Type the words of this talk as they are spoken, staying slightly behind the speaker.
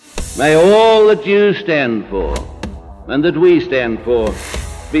May all that you stand for and that we stand for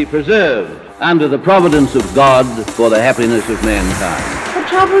be preserved under the providence of God for the happiness of mankind. The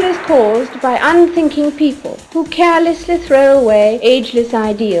trouble is caused by unthinking people who carelessly throw away ageless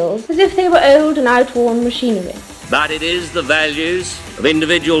ideals as if they were old and outworn machinery. But it is the values of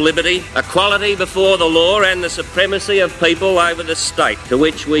individual liberty, equality before the law and the supremacy of people over the state to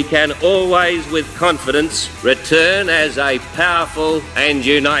which we can always with confidence return as a powerful and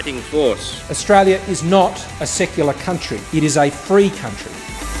uniting force. Australia is not a secular country, it is a free country.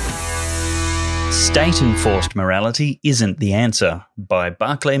 State-enforced morality isn't the answer, by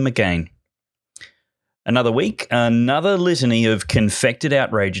BARCLAY McCain. Another week, another litany of confected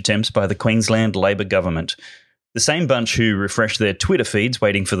outrage attempts by the Queensland Labor government. The same bunch who refresh their Twitter feeds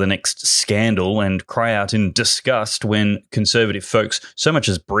waiting for the next scandal and cry out in disgust when Conservative folks so much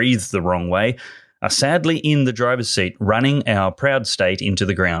as breathe the wrong way are sadly in the driver's seat running our proud state into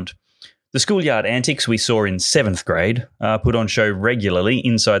the ground. The schoolyard antics we saw in 7th grade are put on show regularly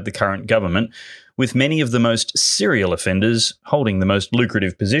inside the current government, with many of the most serial offenders holding the most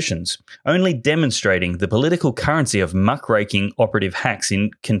lucrative positions, only demonstrating the political currency of muckraking operative hacks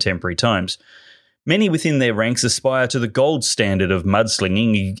in contemporary times. Many within their ranks aspire to the gold standard of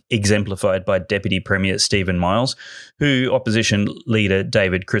mudslinging exemplified by Deputy Premier Stephen Miles, who opposition leader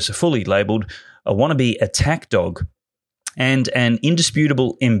David Crisafulli labelled a wannabe attack dog and an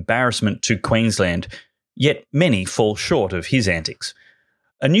indisputable embarrassment to Queensland, yet many fall short of his antics.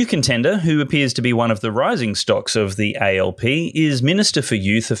 A new contender who appears to be one of the rising stocks of the ALP is Minister for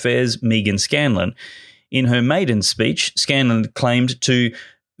Youth Affairs Megan Scanlon. In her maiden speech, Scanlon claimed to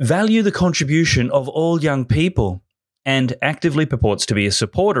value the contribution of all young people and actively purports to be a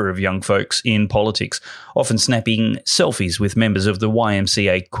supporter of young folks in politics, often snapping selfies with members of the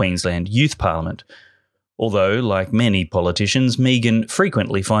YMCA Queensland Youth Parliament. Although, like many politicians, Megan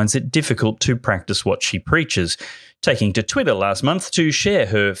frequently finds it difficult to practice what she preaches, taking to Twitter last month to share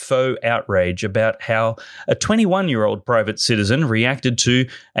her faux outrage about how a 21-year-old private citizen reacted to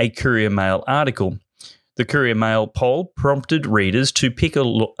a Courier Mail article. The Courier Mail poll prompted readers to pick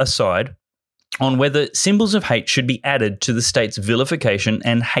a side on whether symbols of hate should be added to the state's vilification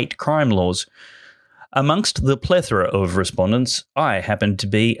and hate crime laws. Amongst the plethora of respondents, I happened to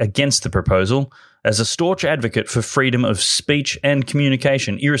be against the proposal as a staunch advocate for freedom of speech and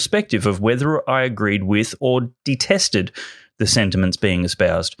communication, irrespective of whether I agreed with or detested the sentiments being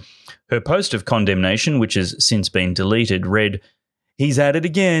espoused. Her post of condemnation, which has since been deleted, read, "He's at it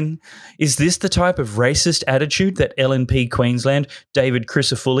again. Is this the type of racist attitude that LNP Queensland, David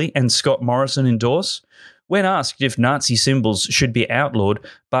Crisafulli and Scott Morrison endorse?" When asked if Nazi symbols should be outlawed,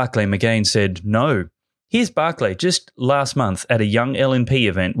 BARCLAY McCain said no. Here's BARCLAY just last month at a young LNP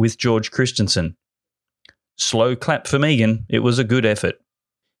event with George Christensen. Slow clap for Megan. It was a good effort.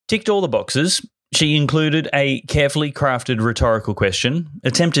 Ticked all the boxes. She included a carefully crafted rhetorical question,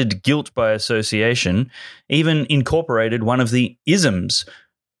 attempted guilt by association, even incorporated one of the isms.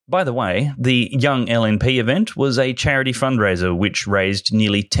 By the way, the Young LNP event was a charity fundraiser which raised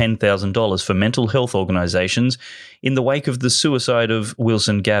nearly $10,000 for mental health organisations in the wake of the suicide of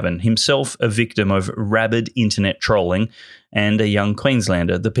Wilson Gavin, himself a victim of rabid internet trolling and a young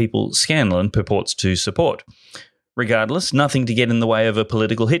Queenslander the people Scanlon purports to support. Regardless, nothing to get in the way of a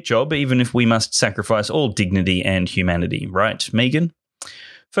political hit job, even if we must sacrifice all dignity and humanity. Right, Megan?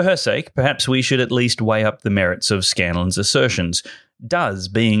 For her sake, perhaps we should at least weigh up the merits of Scanlon's assertions. Does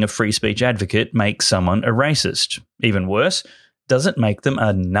being a free speech advocate make someone a racist? Even worse, does it make them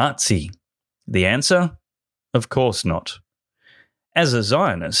a Nazi? The answer? Of course not. As a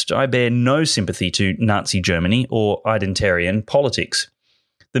Zionist, I bear no sympathy to Nazi Germany or identitarian politics.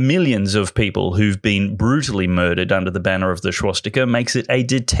 The millions of people who've been brutally murdered under the banner of the swastika makes it a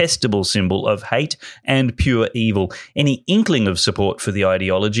detestable symbol of hate and pure evil. Any inkling of support for the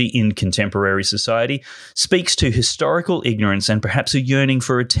ideology in contemporary society speaks to historical ignorance and perhaps a yearning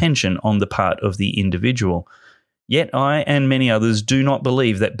for attention on the part of the individual. Yet I and many others do not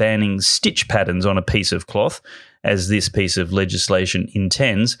believe that banning stitch patterns on a piece of cloth, as this piece of legislation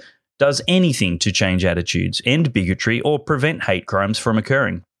intends, does anything to change attitudes, end bigotry, or prevent hate crimes from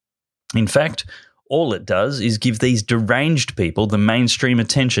occurring. In fact, all it does is give these deranged people the mainstream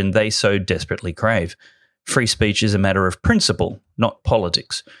attention they so desperately crave. Free speech is a matter of principle, not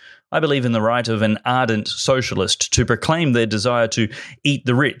politics. I believe in the right of an ardent socialist to proclaim their desire to eat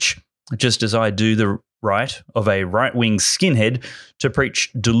the rich, just as I do the right of a right-wing skinhead to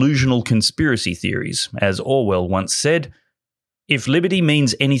preach delusional conspiracy theories. As Orwell once said, "If liberty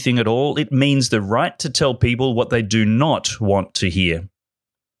means anything at all, it means the right to tell people what they do not want to hear,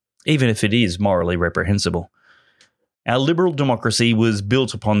 even if it is morally reprehensible." Our liberal democracy was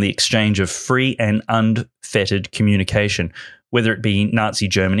built upon the exchange of free and unfettered communication. Whether it be Nazi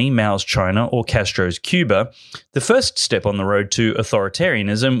Germany, Mao's China, or Castro's Cuba, the first step on the road to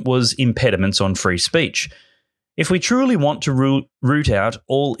authoritarianism was impediments on free speech. If we truly want to root out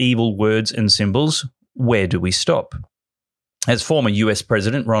all evil words and symbols, where do we stop? As former US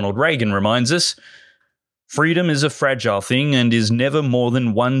President Ronald Reagan reminds us, freedom is a fragile thing and is never more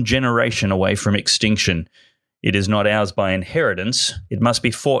than one generation away from extinction. It is not ours by inheritance. It must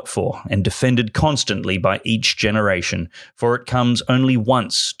be fought for and defended constantly by each generation, for it comes only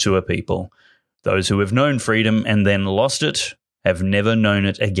once to a people. Those who have known freedom and then lost it have never known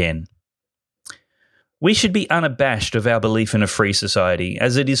it again. We should be unabashed of our belief in a free society,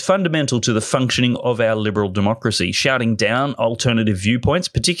 as it is fundamental to the functioning of our liberal democracy. Shouting down alternative viewpoints,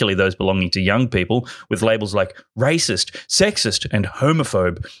 particularly those belonging to young people, with labels like racist, sexist, and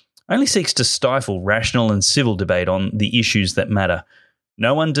homophobe, only seeks to stifle rational and civil debate on the issues that matter.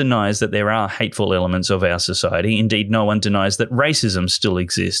 No one denies that there are hateful elements of our society. Indeed, no one denies that racism still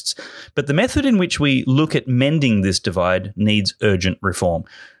exists. But the method in which we look at mending this divide needs urgent reform.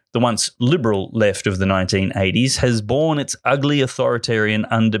 The once liberal left of the 1980s has borne its ugly authoritarian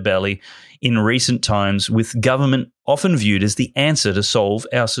underbelly in recent times, with government often viewed as the answer to solve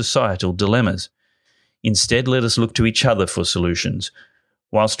our societal dilemmas. Instead, let us look to each other for solutions.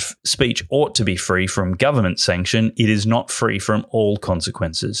 Whilst speech ought to be free from government sanction, it is not free from all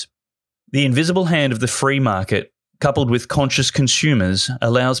consequences. The invisible hand of the free market, coupled with conscious consumers,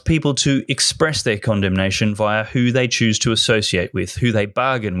 allows people to express their condemnation via who they choose to associate with, who they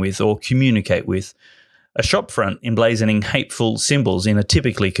bargain with or communicate with. A shopfront emblazoning hateful symbols in a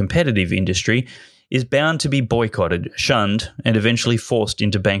typically competitive industry is bound to be boycotted, shunned, and eventually forced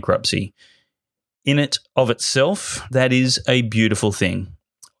into bankruptcy. In it of itself, that is a beautiful thing.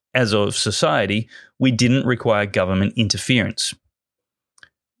 As of society, we didn't require government interference.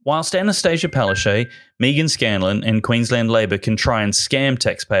 Whilst Anastasia Palaszczuk, Megan Scanlon and Queensland Labor can try and scam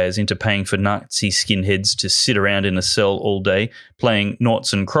taxpayers into paying for Nazi skinheads to sit around in a cell all day playing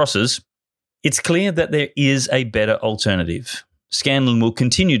noughts and crosses, it's clear that there is a better alternative. Scanlon will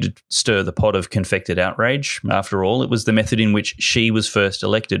continue to stir the pot of confected outrage. After all, it was the method in which she was first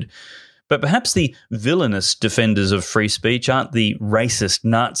elected. But perhaps the villainous defenders of free speech aren't the racist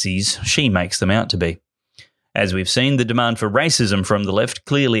Nazis she makes them out to be. As we've seen, the demand for racism from the left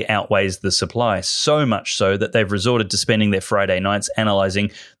clearly outweighs the supply, so much so that they've resorted to spending their Friday nights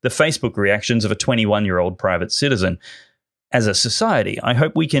analysing the Facebook reactions of a 21-year-old private citizen. As a society, I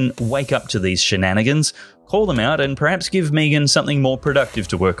hope we can wake up to these shenanigans, call them out, and perhaps give Megan something more productive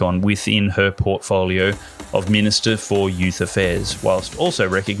to work on within her portfolio of Minister for Youth Affairs, whilst also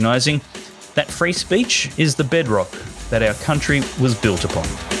recognising that free speech is the bedrock that our country was built upon.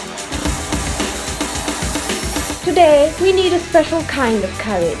 Today, we need a special kind of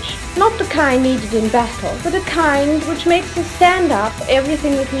courage. Not the kind needed in battle, but a kind which makes us stand up for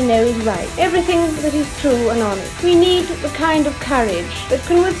everything that we know is right, everything that is true and honest. We need the kind of courage that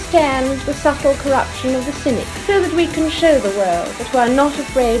can withstand the subtle corruption of the cynic, so that we can show the world that we are not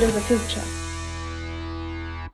afraid of the future.